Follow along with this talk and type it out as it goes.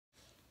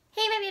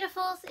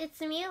beautifuls,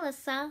 it's me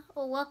Alyssa.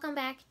 Welcome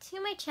back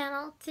to my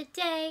channel.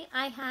 Today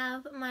I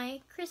have my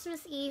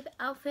Christmas Eve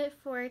outfit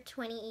for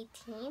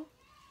 2018.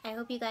 I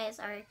hope you guys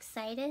are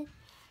excited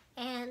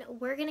and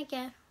we're gonna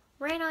get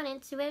right on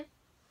into it.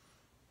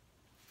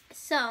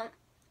 So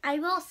I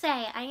will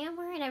say I am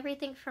wearing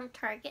everything from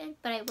Target,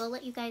 but I will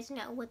let you guys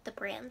know what the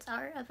brands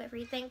are of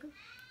everything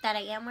that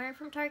I am wearing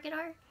from Target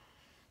are.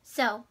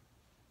 So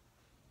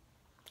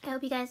I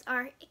hope you guys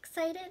are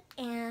excited,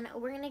 and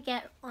we're gonna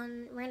get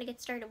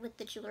started with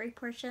the jewelry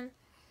portion.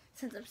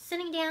 Since I'm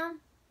sitting down,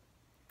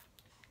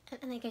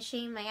 and I can show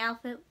you my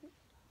outfit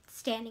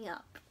standing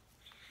up.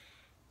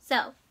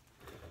 So,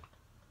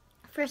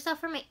 first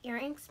off, for my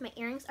earrings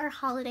are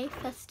holiday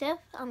festive.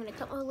 I'm gonna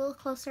come a little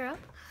closer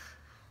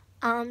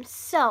up.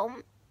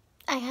 So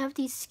I have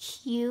these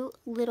cute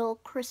little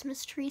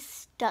Christmas tree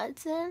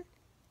studs in.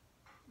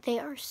 They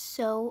are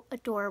so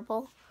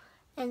adorable.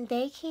 And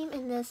they came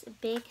in this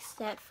big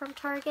set from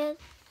Target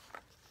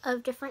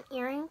of different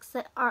earrings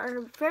that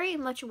are very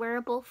much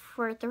wearable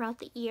for throughout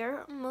the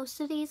year. Most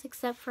of these,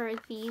 except for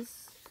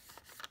these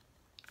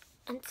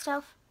and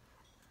stuff.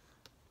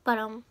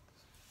 But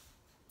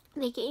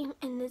they came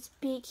in this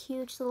big,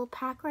 huge little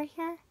pack right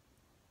here.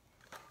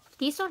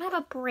 These don't have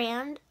a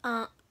brand,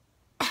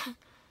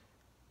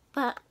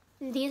 but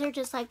these are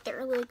just like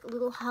their like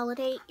little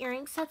holiday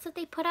earring sets that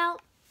they put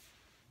out.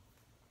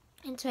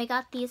 And so I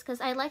got these because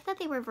I like that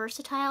they were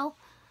versatile.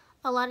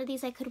 A lot of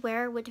these I could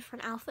wear with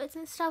different outfits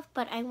and stuff,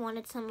 but I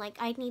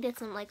needed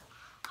some like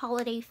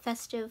holiday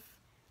festive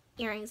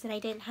earrings that I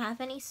didn't have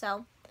any,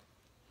 so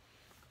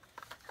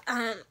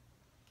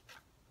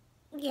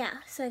yeah,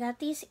 so I got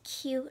these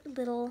cute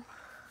little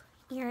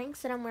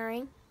earrings that I'm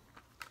wearing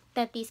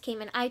that these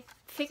came in. I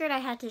figured I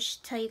had to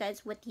tell you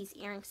guys what these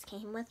earrings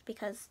came with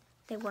because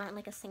they weren't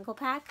like a single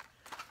pack.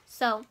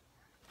 So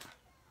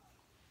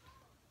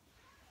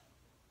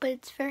but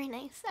it's very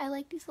nice. I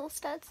like these little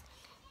studs.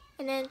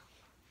 And then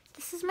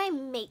this is my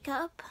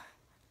makeup.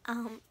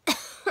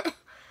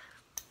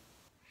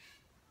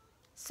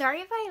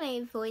 Sorry if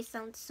my voice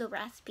sounds so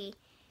raspy.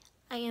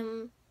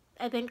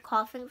 I've been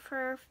coughing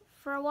for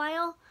a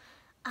while.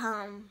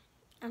 I'm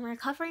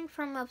recovering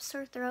from a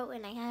sore throat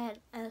and I had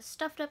a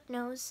stuffed up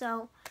nose,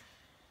 so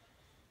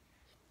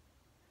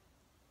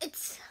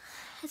it's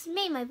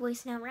made my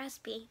voice now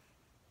raspy.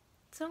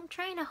 So I'm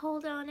trying to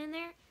hold on in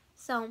there.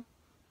 So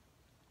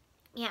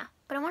yeah,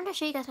 but I wanted to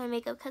show you guys my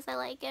makeup because I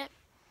like it.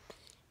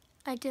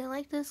 I did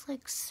like this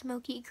like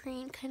smoky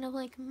green kind of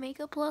like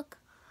makeup look.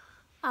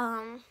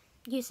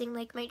 Using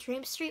like my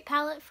Dream Street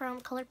palette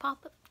from ColourPop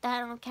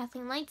that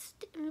Kathleen Lights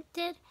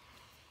did.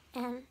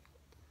 And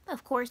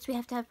of course we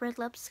have to have red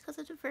lips because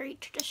it's a very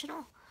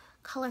traditional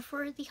color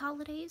for the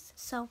holidays.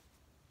 So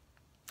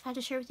I had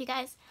to share with you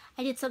guys.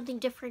 I did something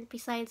different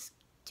besides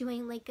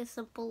doing like a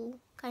simple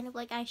kind of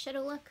like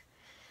eyeshadow look.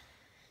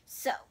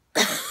 So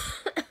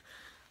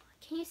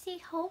can you see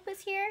Hope is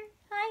here?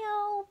 Hi,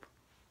 Hope.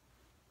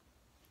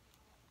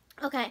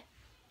 Okay.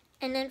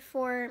 And then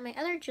for my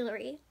other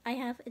jewelry, I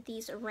have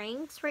these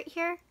rings right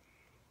here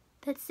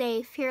that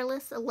say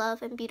Fearless,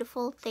 Love, and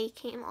Beautiful. They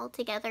came all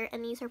together,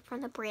 and these are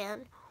from the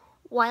brand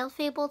Wild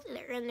Fable,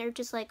 and they're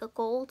just like a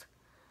gold.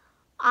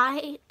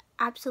 I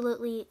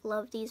absolutely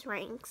love these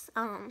rings.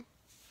 And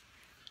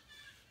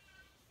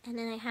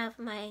then I have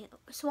my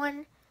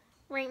swan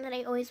ring that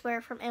I always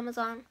wear from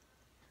Amazon.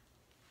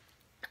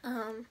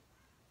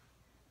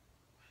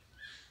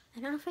 I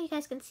don't know if you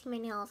guys can see my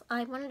nails.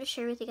 I wanted to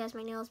share with you guys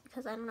my nails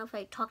because I don't know if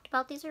I talked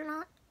about these or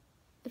not.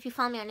 If you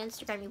follow me on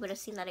Instagram, you would have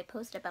seen that I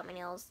posted about my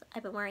nails.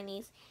 I've been wearing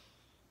these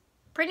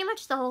pretty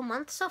much the whole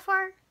month so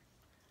far.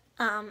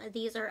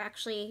 These are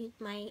actually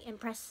my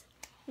Impress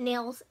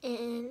nails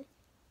in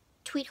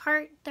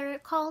Tweetheart, they're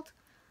called.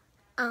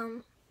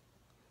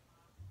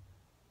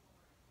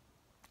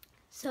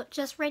 So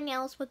just red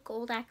nails with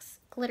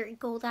glittery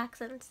gold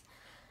accents.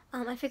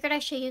 I figured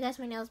I'd show you guys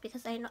my nails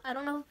because I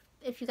don't know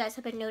if you guys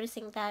have been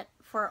noticing that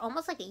for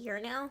almost like a year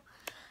now,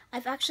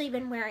 I've actually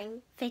been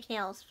wearing fake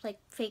nails, like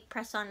fake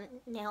press-on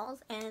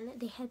nails, and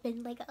they have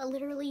been like a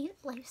literally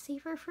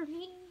lifesaver for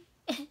me.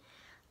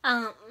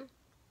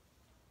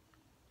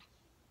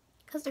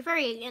 Because they're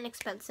very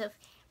inexpensive,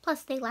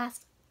 plus they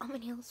last on my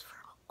nails for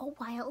a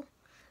while.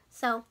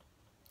 So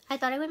I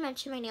thought I would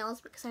mention my nails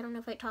because I don't know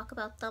if I talk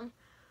about them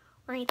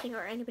or anything,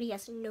 or anybody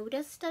has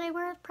noticed that I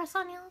wear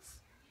press-on nails.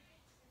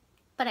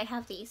 But I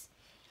have these.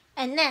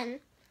 And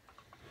then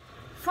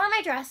for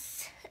my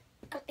dress,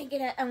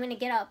 I'm gonna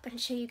get up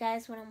and show you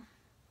guys what I'm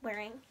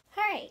wearing.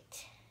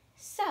 Alright,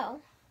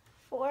 so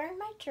for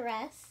my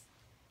dress,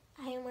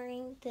 I am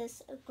wearing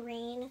this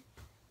green,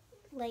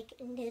 like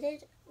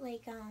knitted,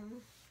 like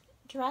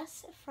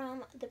dress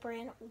from the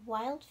brand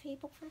Wild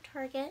Fable from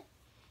Target.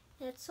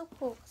 And it's so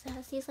cool because it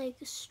has these like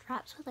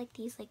straps with like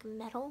these like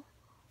metal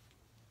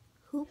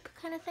hoop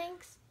kind of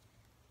things.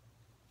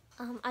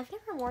 I've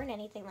never worn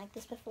anything like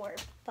this before,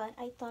 but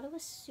I thought it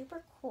was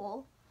super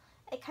cool.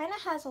 It kind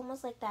of has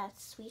almost like that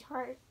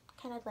sweetheart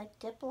kind of like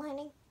dip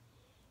lining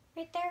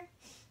right there.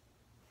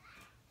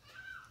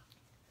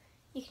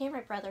 You can hear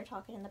my brother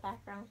talking in the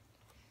background.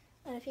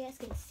 if you guys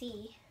can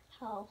see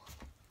how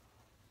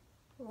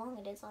long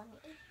it is on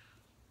me,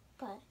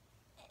 but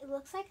it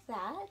looks like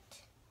that.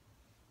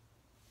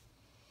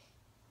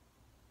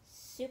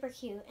 Super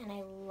cute, and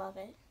I love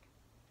it.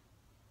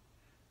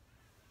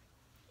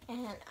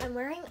 And I'm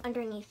wearing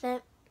underneath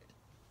it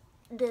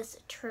this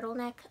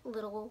turtleneck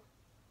little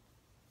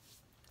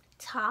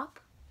top,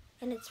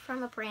 and it's from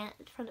the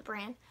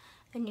brand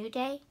A New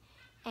Day,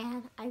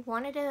 and I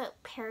wanted to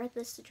pair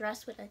this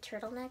dress with a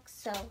turtleneck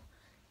so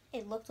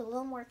it looked a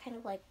little more kind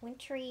of like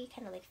wintry,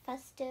 kind of like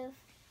festive,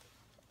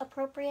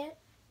 appropriate.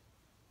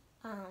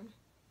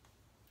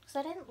 So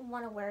I didn't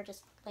want to wear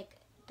just like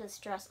this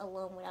dress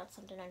alone without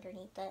something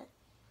underneath it,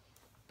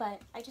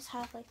 but I just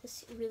have like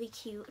this really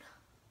cute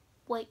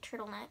white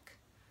turtleneck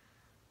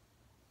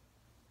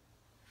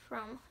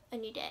from A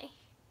New Day.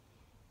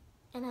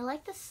 And I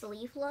like the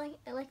sleeve line.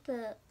 I like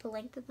the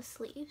length of the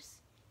sleeves.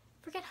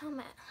 Forget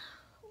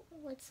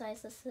what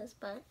size this is,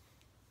 but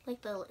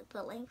like the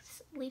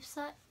length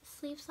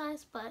sleeve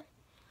size, but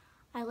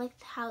I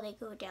liked how they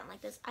go down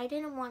like this. I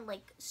didn't want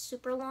like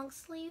super long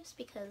sleeves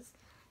because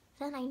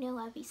then I know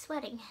I'd be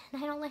sweating,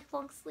 and I don't like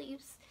long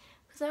sleeves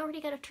because I already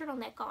got a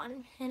turtleneck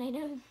on, and I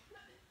know,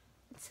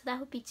 so that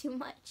would be too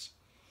much.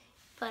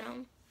 But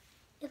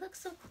it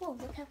looks so cool.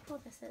 Look how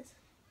cool this is.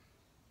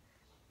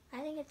 I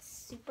think it's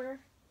super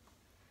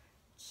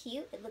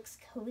cute. It looks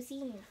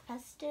cozy and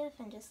festive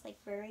and just like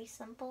very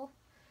simple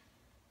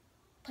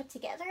put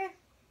together.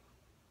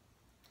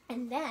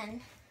 And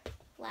then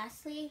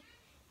lastly,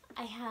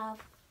 I have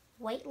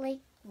white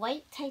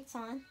tights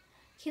on.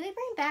 Can we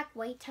bring back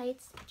white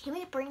tights? Can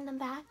we bring them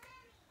back?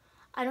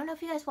 I don't know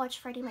if you guys watch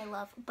Freddie My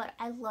Love, but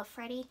I love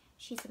Freddie.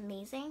 She's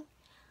amazing.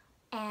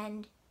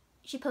 And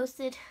she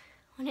posted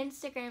on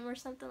Instagram or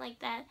something like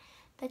that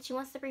she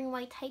wants to bring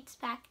white tights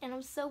back, and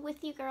I'm so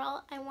with you,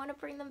 girl. I want to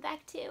bring them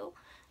back too.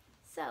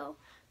 So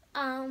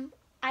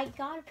I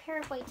got a pair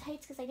of white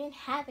tights because I didn't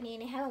have any,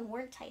 and I haven't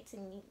worn tights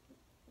in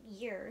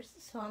years,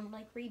 so I'm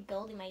like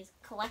rebuilding my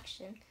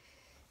collection.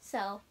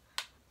 So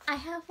I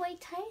have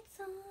white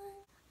tights on.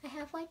 I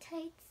have white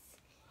tights,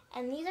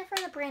 and these are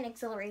from the brand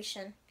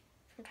Xhilaration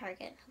from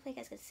Target. Hopefully you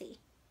guys can see.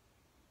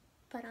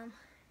 But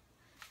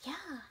yeah,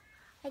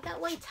 I got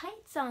white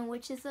tights on,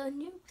 which is a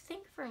new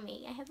thing for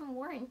me. I haven't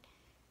worn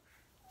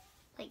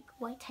like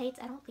white tights,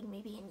 I don't think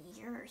maybe in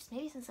years,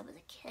 maybe since I was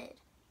a kid.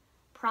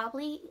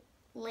 Probably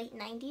late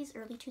 90s,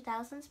 early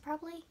 2000s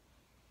probably.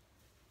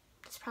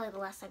 That's probably the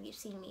last time you've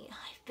seen me.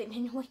 I've been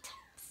in white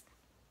tights.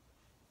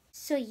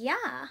 So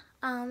yeah,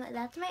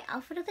 that's my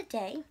outfit of the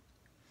day.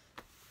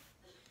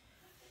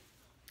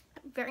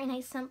 Very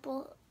nice,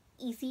 simple,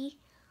 easy,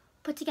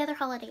 put together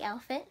holiday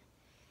outfit.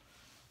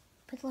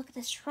 But look at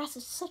this dress,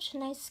 it's such a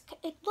nice,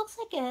 it looks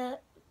like a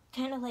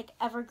kind of like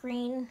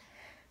evergreen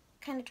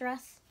kind of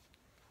dress.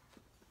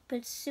 But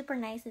it's super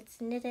nice.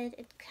 It's knitted.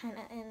 It's kind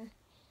of in,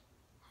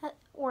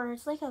 or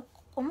it's like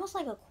almost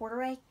like a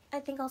corduroy, I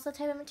think, also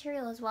type of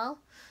material as well.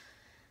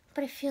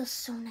 But it feels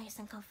so nice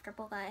and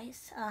comfortable,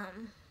 guys. I love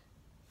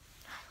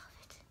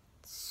it.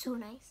 It's so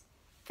nice.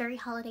 Very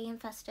holiday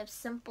and festive,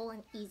 simple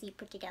and easy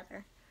put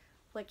together,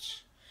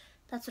 which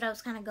that's what I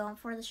was kind of going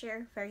for this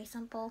year. Very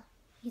simple,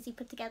 easy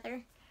put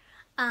together.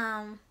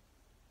 I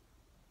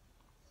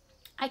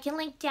can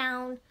link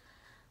down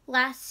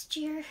last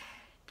year.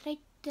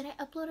 Did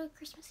I upload a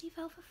Christmas Eve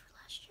outfit for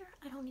last year?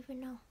 I don't even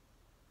know.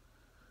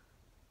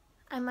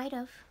 I might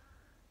have.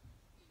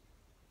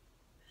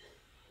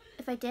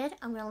 If I did,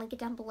 I'm going to link it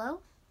down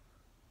below.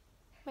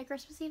 My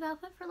Christmas Eve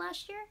outfit for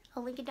last year.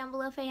 I'll link it down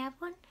below if I have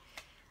one.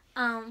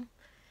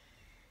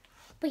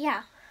 But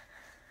yeah,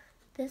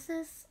 this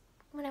is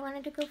what I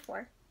wanted to go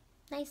for.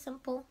 Nice,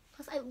 simple.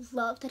 Plus, I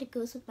love that it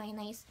goes with my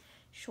nice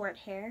short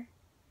hair.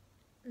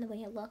 And the way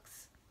it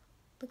looks.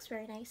 Looks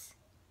very nice.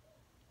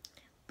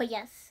 But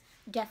yes,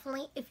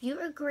 definitely, if you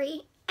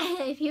agree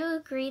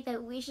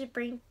that we should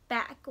bring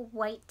back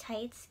white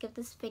tights, give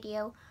this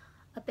video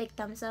a big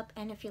thumbs up.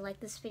 And if you like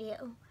this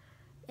video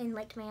and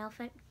liked my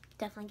outfit,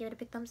 definitely give it a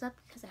big thumbs up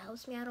because it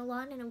helps me out a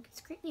lot and it's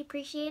greatly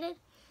appreciated.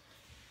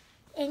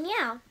 And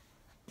yeah,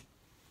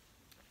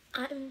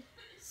 I'm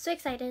so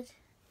excited.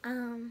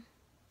 And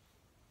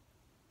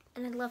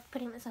I love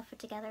putting this outfit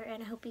together,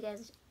 and I hope you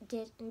guys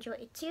did enjoy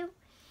it too.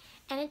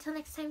 And until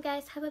next time,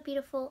 guys, have a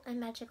beautiful and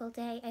magical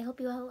day. I hope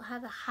you all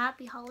have a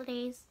happy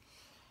holidays.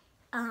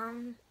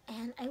 And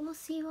I will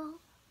see you all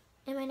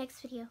in my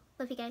next video.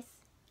 Love you guys.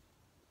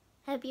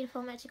 Have a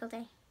beautiful, magical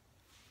day.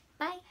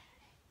 Bye.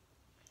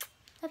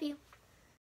 Love you.